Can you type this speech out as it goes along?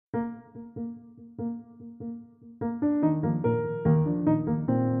Hi,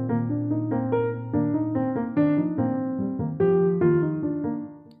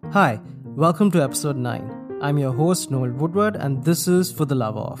 welcome to episode 9. I'm your host Noel Woodward, and this is For the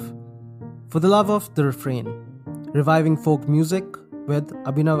Love of. For the Love of the Refrain, Reviving Folk Music with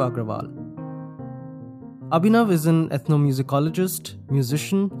Abhinav Agrawal. Abhinav is an ethnomusicologist,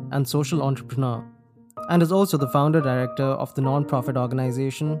 musician, and social entrepreneur, and is also the founder-director of the non-profit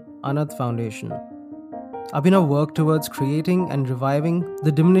organization Anath Foundation. Abhinav worked towards creating and reviving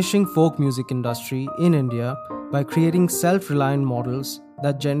the diminishing folk music industry in India by creating self-reliant models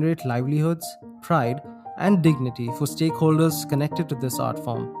that generate livelihoods, pride, and dignity for stakeholders connected to this art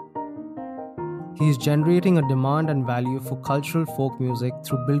form. He is generating a demand and value for cultural folk music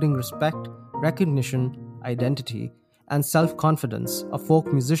through building respect, recognition, identity, and self-confidence of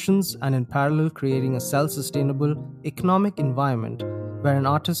folk musicians, and in parallel creating a self-sustainable economic environment where an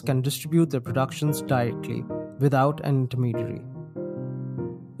artist can distribute their productions directly without an intermediary.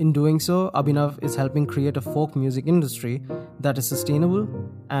 In doing so, Abhinav is helping create a folk music industry that is sustainable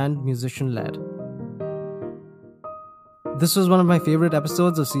and musician-led. This was one of my favorite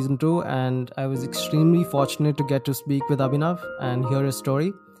episodes of season 2, and I was extremely fortunate to get to speak with Abhinav and hear his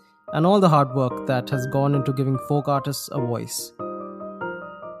story and all the hard work that has gone into giving folk artists a voice.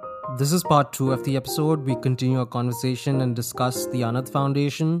 This is part 2 of the episode. We continue our conversation and discuss the Anath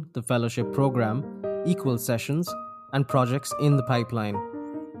Foundation, the fellowship program, equal sessions, and projects in the pipeline.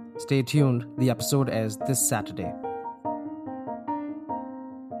 Stay tuned, the episode airs this Saturday.